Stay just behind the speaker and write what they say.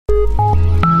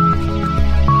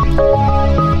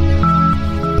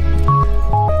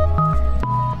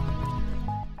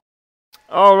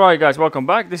Alright guys, welcome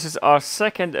back. This is our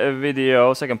second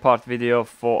part video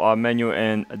for our menu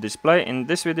and display. In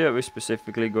this video we're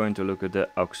specifically going to look at the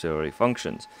auxiliary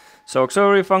functions. So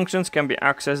auxiliary functions can be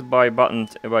accessed by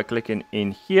buttons by clicking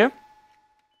in here,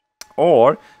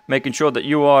 or making sure that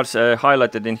you are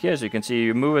highlighted in here. So you can see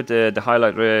you move it, the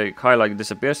highlight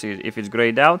disappears. So if it's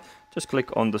grayed out, just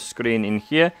click on the screen in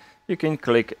here. You can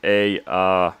click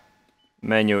a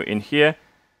menu in here,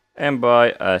 and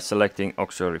by selecting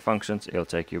auxiliary functions, it'll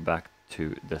take you back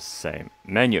to the same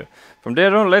menu. From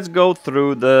there on, let's go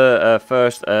through the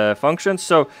first functions.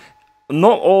 So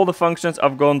not all the functions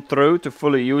I've gone through to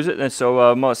fully use it, and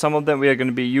so some of them we are going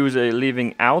to be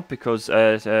leaving out because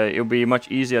it'll be much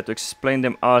easier to explain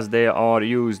them as they are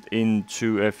used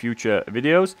into future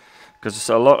videos. Because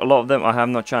a lot of them I have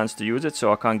no chance to use it,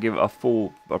 so I can't give a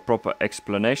proper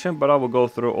explanation, but I will go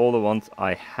through all the ones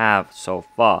I have so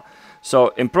far. So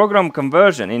in program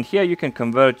conversion, in here you can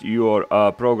convert your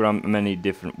program many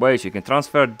different ways. You can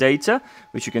transfer data,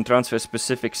 which you can transfer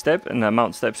specific step and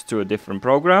amount steps to a different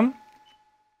program.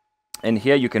 And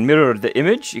here you can mirror the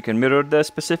image, you can mirror the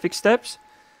specific steps.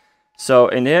 So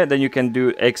in here, then you can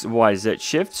do X, Y, Z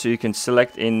shift. So you can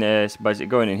select by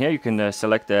going in here, you can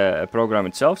select a program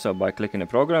itself. So by clicking a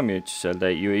program,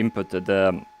 you input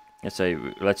the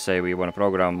let's say we want to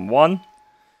program 1,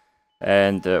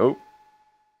 and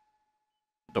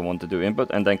don't want to do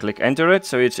input, and then click enter it.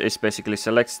 So it basically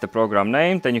selects the program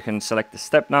name. Then you can select the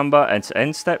step number and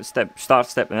end step, start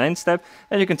step and end step,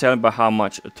 and you can tell by how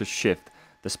much to shift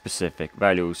the specific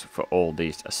values for all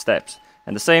these steps.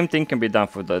 And the same thing can be done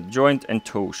for the joint and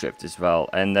tool shift as well.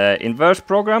 And the inverse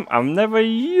program, I've never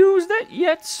used it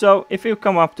yet, so if you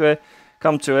come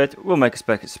to it, we'll make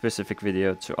a specific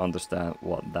video to understand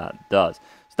what that does.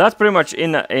 So that's pretty much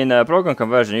in a program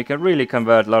conversion. You can really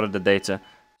convert a lot of the data.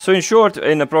 So in short,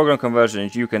 in a program conversion,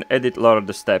 you can edit a lot of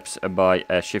the steps by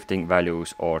shifting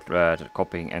values or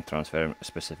copying and transferring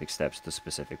specific steps to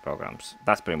specific programs.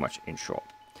 That's pretty much in short.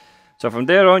 So from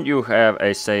there on, you have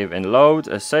a save and load.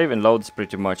 A save and load is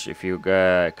pretty much, if you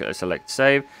select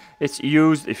save, it's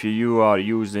used if you are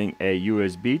using a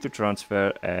USB to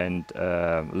transfer and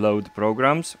load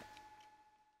programs,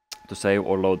 to save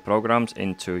or load programs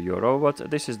into your robot.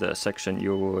 This is the section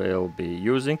you will be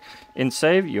using. In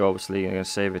save, you obviously going to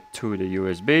save it to the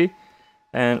USB,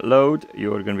 and load,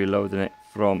 you're going to be loading it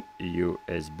from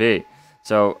USB.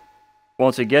 So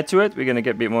once we get to it, we're going to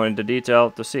get a bit more into detail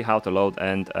to see how to load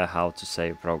and how to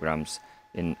save programs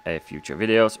in future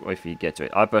videos if we get to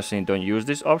it. I personally don't use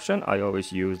this option. I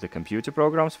always use the computer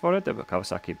programs for it that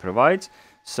Kawasaki provides.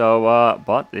 So,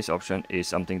 but this option is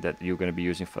something that you're going to be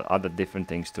using for other different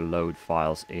things to load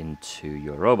files into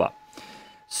your robot.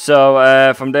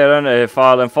 So from there on,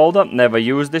 file and folder. Never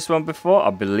used this one before.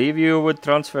 I believe you would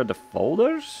transfer the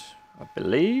folders, I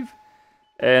believe.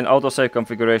 And autosave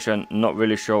configuration, not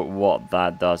really sure what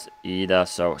that does either,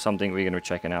 so something we're going to be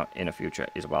checking out in the future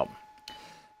as well,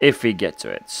 if we get to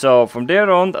it. So from there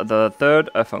on, the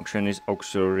third function is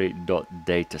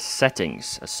auxiliary.data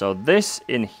settings. So this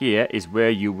in here is where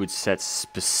you would set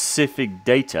specific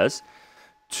datas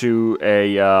to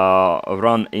a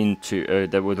run into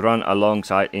that would run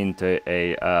alongside into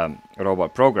a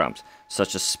robot programs,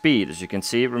 such as speed. As you can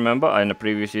see, remember in the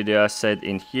previous video I said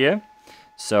in here.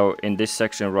 So in this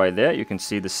section right there, you can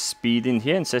see the speed in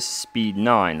here, and it says speed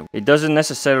 9. It doesn't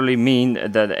necessarily mean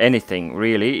that anything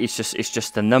really. It's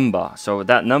just a number. So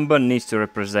that number needs to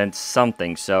represent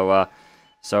something. So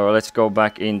let's go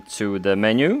back into the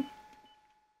menu,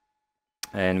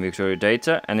 and we show you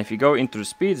data. And if you go into the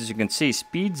speeds, as you can see,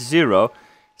 speed 0.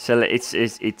 So it's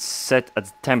set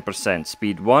at 10%.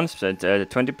 Speed 1 set at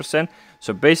 20%.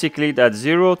 So basically that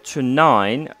 0 to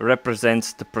 9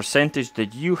 represents the percentage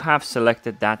that you have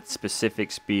selected that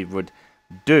specific speed would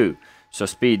do. So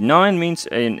speed 9 means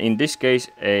in this case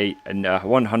a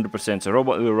 100%. So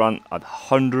robot will run at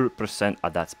 100%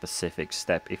 at that specific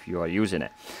step if you are using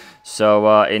it.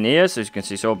 So in here, so you can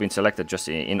see it's all been selected just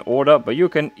in order, but you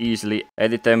can easily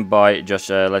edit them by just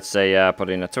let's say put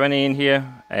in a 20 in here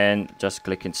and just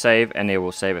clicking save, and it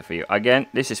will save it for you. Again,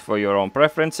 this is for your own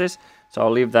preferences, so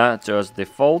I'll leave that as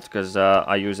default because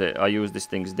I use these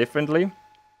things differently.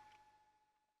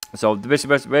 So this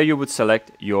is where you would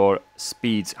select your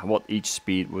speeds, what each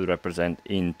speed will represent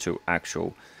into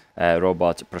actual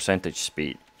robot percentage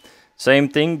speed. Same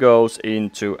thing goes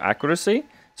into accuracy.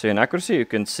 So in accuracy, you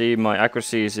can see my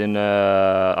accuracy is in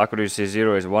accuracy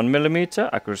 0 is 1 millimeter,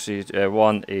 accuracy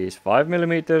 1 is 5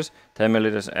 millimeters, 10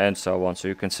 millimeters, and so on. So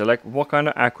you can select what kind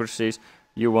of accuracies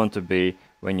you want to be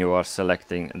when you are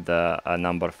selecting the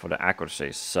number for the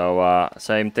accuracies. So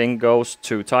same thing goes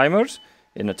to timers.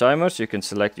 in the timers, you can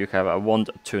select, you have a 1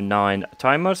 to 9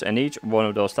 timers, and each one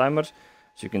of those timers,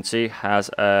 as you can see, has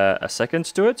a second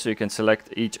to it. So you can select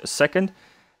each second.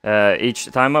 Each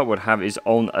timer would have its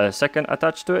own second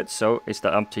attached to it. So it's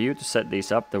up to you to set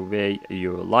these up the way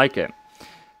you like it.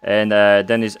 And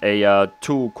then is a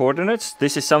tool coordinates.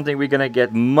 This is something we're gonna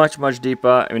get much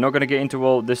deeper. We're not gonna get into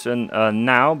all this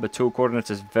now, but tool coordinates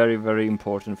is very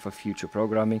important for future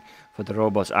programming, for the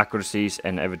robot's accuracies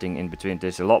and everything in between.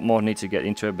 There's a lot more need to get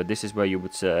into it, but this is where you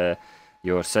would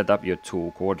set up your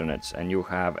tool coordinates, and you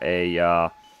have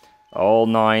a all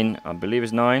 9, I believe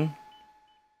it's 9.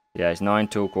 Yeah, it's 9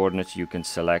 tool coordinates you can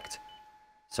select.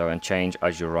 So, and change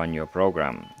as you run your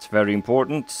program. It's very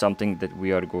important, something that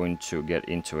we are going to get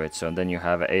into it. So then you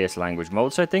have AS language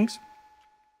mode settings.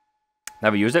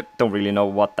 Never used it, don't really know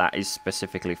what that is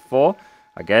specifically for.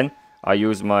 Again, I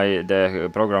use the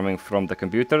programming from the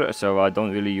computer, so I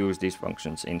don't really use these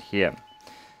functions in here.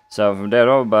 So from there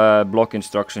on, block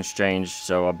instructions change.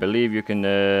 So I believe you can,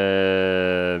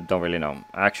 don't really know.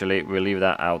 Actually, we'll leave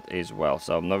that out as well.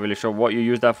 So I'm not really sure what you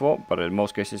use that for, but in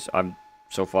most cases,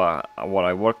 so far, what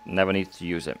I worked, never need to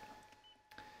use it.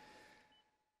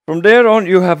 From there on,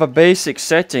 you have a basic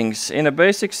settings. In the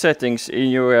basic settings,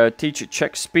 you teach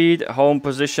check speed, home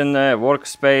position,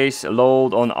 workspace,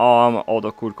 load on ARM,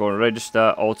 auto coolcore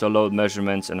register, auto load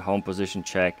measurements, and home position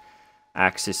check,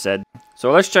 axis set.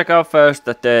 So let's check out first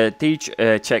that teach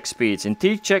check speeds. In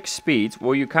teach check speeds,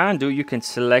 what you can do, you can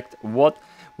select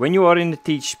when you are in the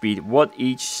teach speed, what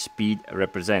each speed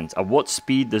represents. At what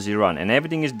speed does it run? And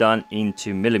everything is done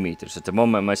into millimeters. At the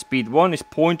moment, my speed 1 is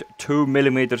 0.2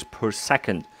 millimeters per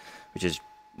second, which is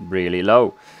really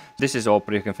low. This is all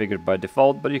pre-configured by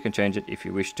default, but you can change it if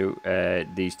you wish to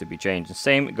these to be changed. The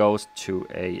same goes to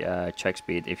a check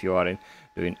speed if you are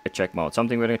doing a check mode.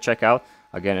 Something we're going to check out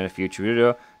again in a future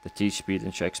video, the teach speed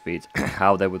and check speeds,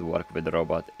 how they would work with the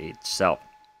robot itself.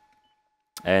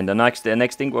 And the next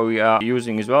thing what we are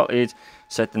using as well is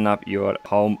setting up your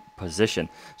home position.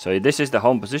 So this is the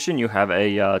home position. You have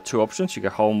a 2 options. You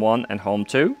get home 1 and home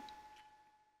 2.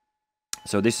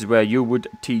 So this is where you would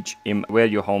teach him where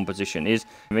your home position is.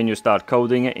 When you start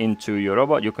coding it into your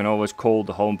robot, you can always call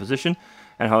the home position,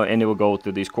 and it will go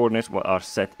to these coordinates what are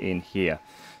set in here.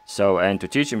 So, and to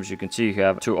teach him, as you can see, you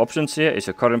have 2 options here. It's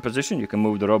a current position. You can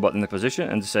move the robot in the position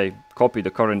and say copy the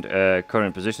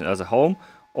current position as a home,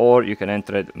 or you can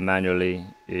enter it manually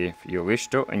if you wish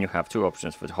to, and you have 2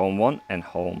 options for home 1 and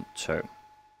home 2.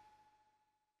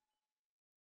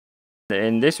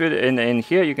 In this video, in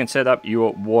here, you can set up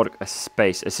your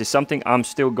workspace. This is something I'm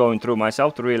still going through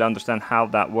myself to really understand how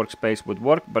that workspace would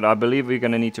work, but I believe we're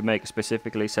going to need to make a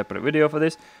specifically separate video for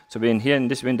this. So in here in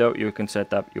this window, you can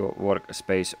set up your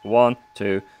workspace 1,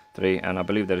 2, 3, and I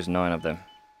believe there is 9 of them.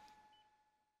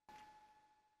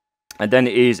 And then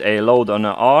it is a load on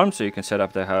an arm, so you can set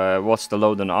up the what's the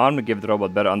load on the arm to give the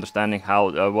robot better understanding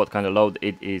how what kind of load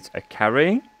it is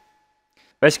carrying.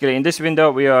 Basically, in this window,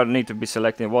 we need to be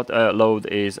selecting what load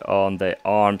is on the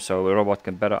arm, so the robot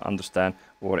can better understand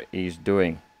what it is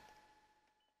doing.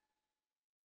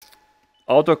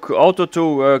 Auto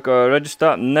tool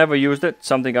register, never used it.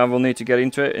 Something I will need to get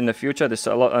into it in the future. There's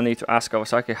a lot I need to ask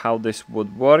Kawasaki how this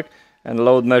would work. And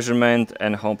load measurement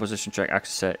and home position check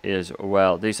access set as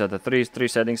well. These are the three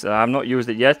settings that I have not used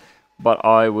it yet, but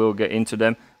I will get into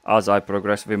them as I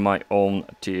progress with my own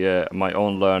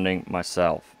learning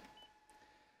myself.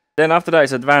 Then after that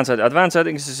is advanced. Advanced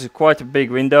settings is quite a big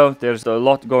window. There's a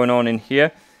lot going on in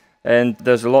here, and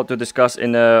there's a lot to discuss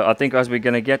in. I think as we're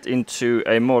gonna get into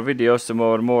more videos, some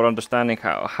more understanding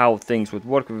how things would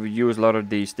work. We use a lot of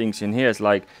these things in here. It's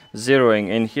like zeroing.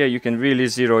 In here, you can really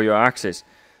zero your axis.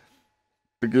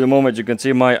 At the moment, you can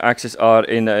see my axes are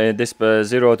in this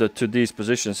 0 to these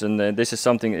positions, and this is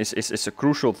something. It's a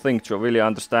crucial thing to really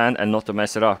understand and not to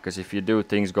mess it up, because if you do,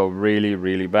 things go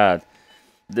really bad.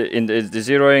 In the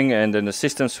zeroing and then the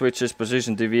system switches,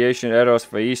 position deviation, errors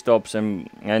for e-stops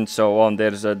and so on.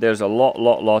 There's a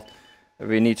lot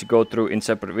we need to go through in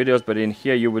separate videos, but in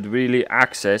here you would really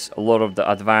access a lot of the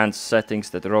advanced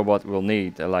settings that the robot will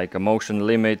need, like motion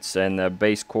limits and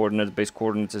base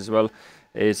coordinates as well.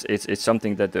 It's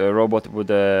something that the robot would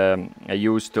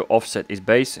use to offset its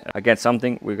base. Again,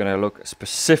 something we're going to look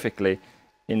specifically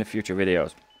in the future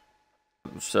videos.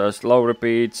 So slow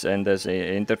repeats, and there's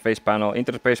an interface panel.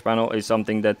 Interface panel is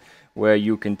something that where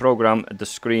you can program the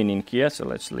screen in here. So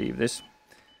let's leave this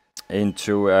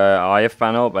into IF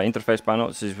panel, by interface panel.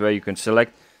 This is where you can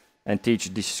select and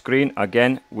teach this screen.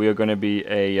 Again, we are going to be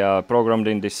programmed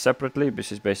in this separately.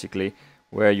 This is basically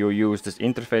where you use this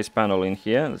interface panel in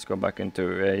here. Let's go back into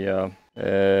a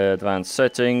advanced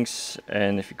settings,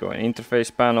 and if you go in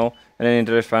interface panel, and then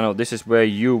interface panel, this is where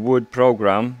you would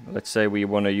program. Let's say we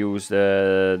want to use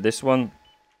this one.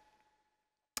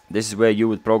 This is where you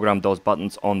would program those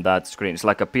buttons on that screen. It's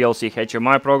like a PLC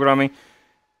HMI programming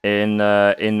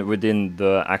within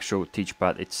the actual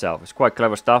teachpad itself. It's quite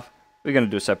clever stuff. We're going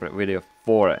to do a separate video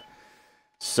for it.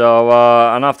 So,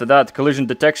 and after that, collision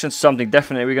detection, something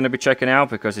definitely we're going to be checking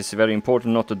out, because it's very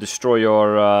important not to destroy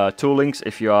your toolings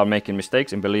if you are making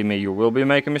mistakes, and believe me, you will be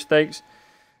making mistakes.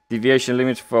 Deviation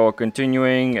limits for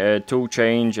continuing, tool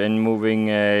change and moving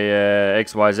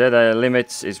XYZ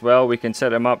limits as well. We can set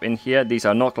them up in here. These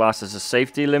are not classed as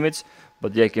safety limits,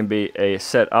 but they can be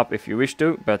set up if you wish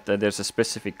to. But there's a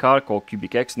specific card called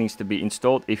CubicX needs to be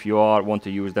installed if you want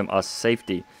to use them as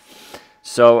safety.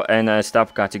 So, and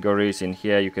stop categories in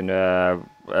here, you can,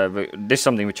 this is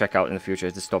something we check out in the future,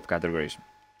 is the stop categories.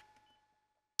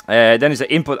 Then is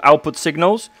the input-output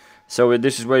signals. So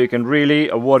this is where you can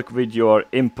really work with your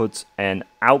inputs and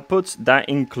outputs, that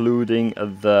including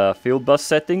the field bus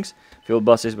settings. Field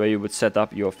bus is where you would set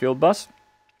up your field bus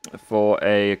for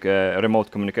a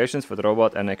remote communications for the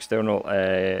robot and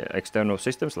external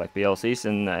systems like PLCs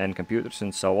and computers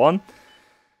and so on.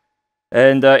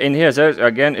 And in here, so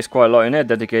again, it's quite a lot in it.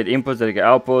 Dedicated inputs, dedicated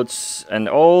outputs, and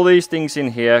all these things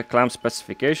in here. Clamp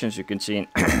specifications, you can see in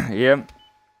here.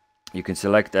 You can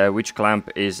select which clamp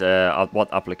is at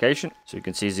what application. So you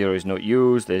can see 0 is not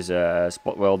used. There's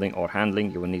spot welding or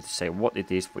handling. You will need to say what it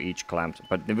is for each clamp.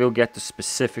 But we'll get to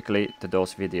specifically to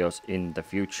those videos in the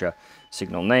future.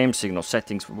 Signal names, signal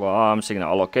settings for arms,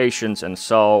 signal allocations, and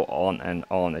so on and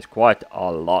on. It's quite a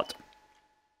lot.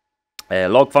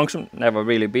 Log function, never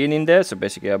really been in there, so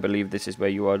basically I believe this is where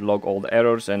you would log all the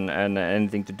errors and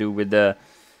anything to do with the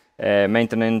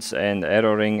maintenance and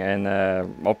erroring and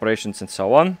operations and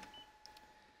so on.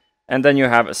 And then you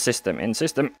have a system. In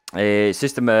system, a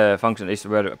system function is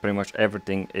where pretty much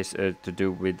everything is to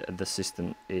do with the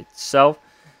system itself.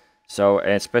 So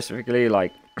specifically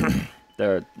like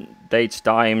the dates,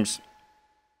 times,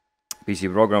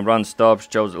 PC program runs, stops,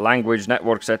 shows language,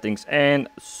 network settings, and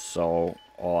so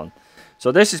on.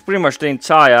 So this is pretty much the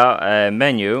entire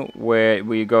menu where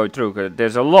we go through.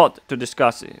 There's a lot to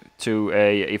discuss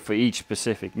for each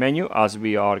specific menu, as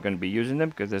we are going to be using them,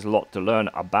 because there's a lot to learn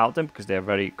about them, because they're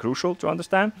very crucial to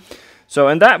understand. So,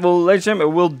 and that will, ladies and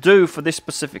gentlemen, will do for this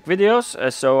specific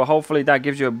videos. So hopefully that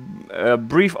gives you a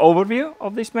brief overview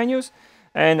of these menus.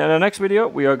 And in the next video,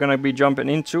 we are going to be jumping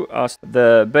into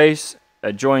the base,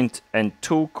 joint and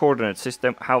tool coordinate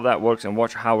system, how that works, and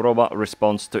watch how robot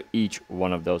responds to each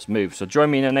one of those moves. So join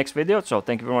me in the next video. So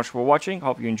thank you very much for watching.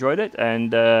 Hope you enjoyed it,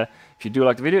 and if you do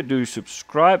like the video, do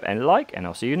subscribe and like, and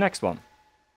I'll see you next one.